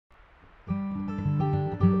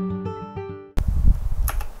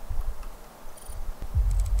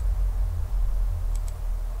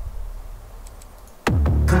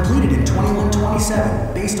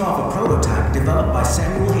27, based off a prototype developed by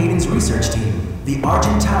Samuel Hayden's research team. The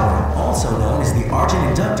Argent Tower, also known as the Argent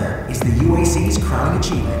Inductor, is the UAC's crowning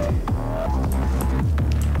achievement.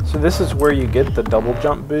 So this is where you get the double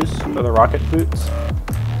jump boost, or the rocket boots.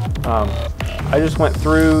 I just went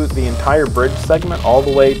through the entire bridge segment all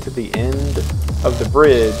the way to the end of the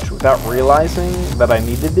bridge without realizing that I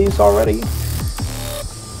needed these already.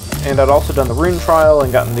 And I'd also done the rune trial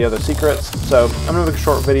and gotten the other secrets. So I'm going to make a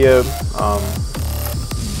short video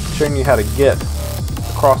showing you how to get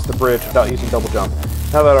across the bridge without using double jump.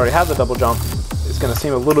 Now that I already have the double jump, it's going to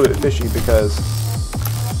seem a little bit fishy because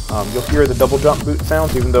you'll hear the double jump boot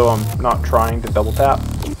sounds even though I'm not trying to double tap.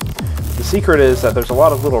 The secret is that there's a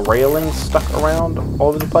lot of little railings stuck around all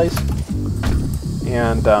over the place,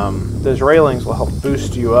 and those railings will help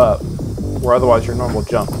boost you up where otherwise your normal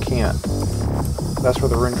jump can't. That's where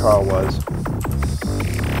the rune trial was.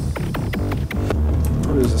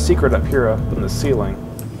 There's a secret up here up in the ceiling.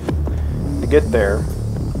 To get there,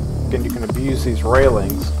 again, you can abuse these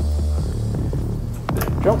railings.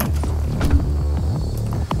 Then jump.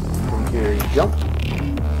 From here you jump.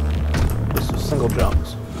 This is single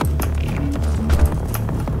jumps.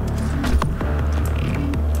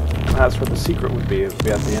 That's where the secret would be. It would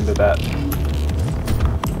be at the end of that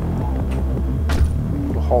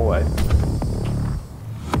little hallway.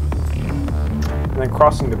 And then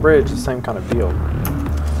crossing the bridge, the same kind of deal.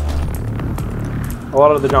 A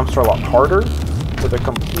lot of the jumps are a lot harder, but they're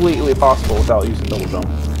completely possible without using double jump.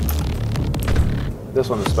 This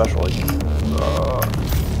one especially.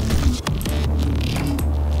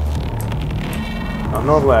 Now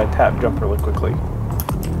normally I tap jump really quickly.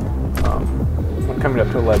 I'm coming up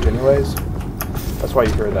to a ledge anyways. That's why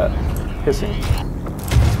you hear that hissing.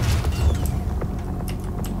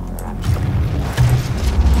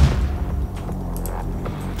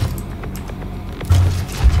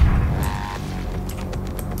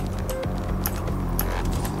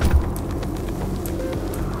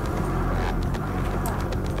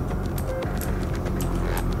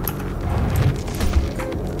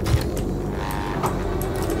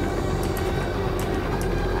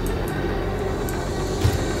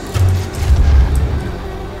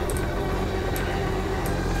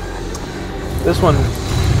 This one,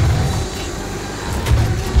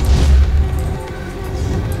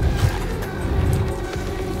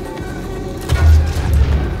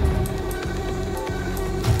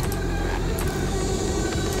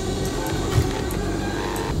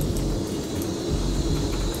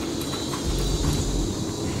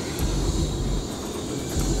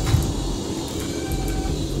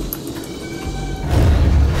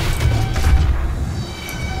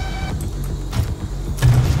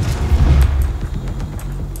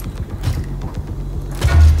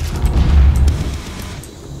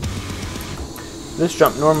 this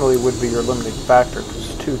jump normally would be your limiting factor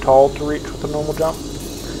because it's too tall to reach with a normal jump.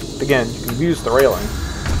 But again, you can use the railing.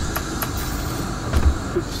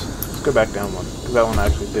 Oops, let's go back down one because that one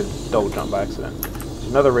actually did double jump by accident. There's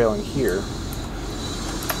another railing here.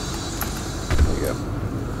 There you go.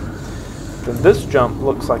 Then this jump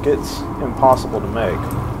looks like it's impossible to make.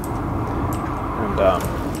 And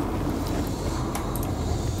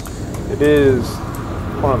it is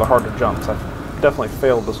one of the harder jumps. I've definitely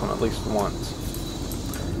failed this one at least once.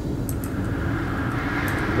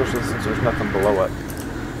 Especially since there's nothing below it.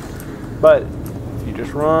 But if you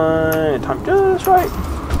just run and time just right,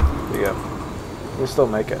 there you go. You can still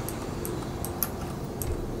make it.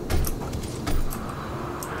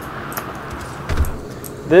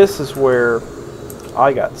 This is where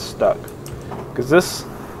I got stuck because this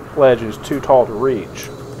ledge is too tall to reach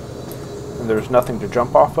and there's nothing to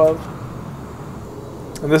jump off of.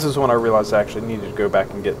 And this is when I realized I actually needed to go back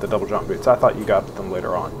and get the double jump boots. I thought you got them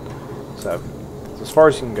later on. So as far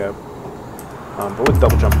as you can go. But with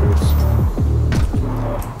double jump boots,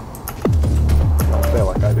 don't fail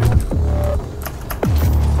like I do. You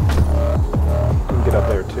can get up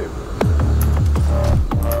there too.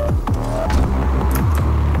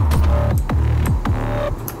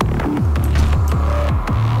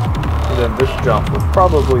 And then this jump would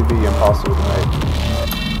probably be impossible to make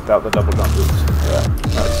without the double jump boots. Yeah,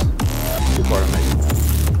 that's too far to make.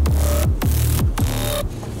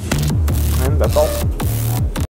 And that's all.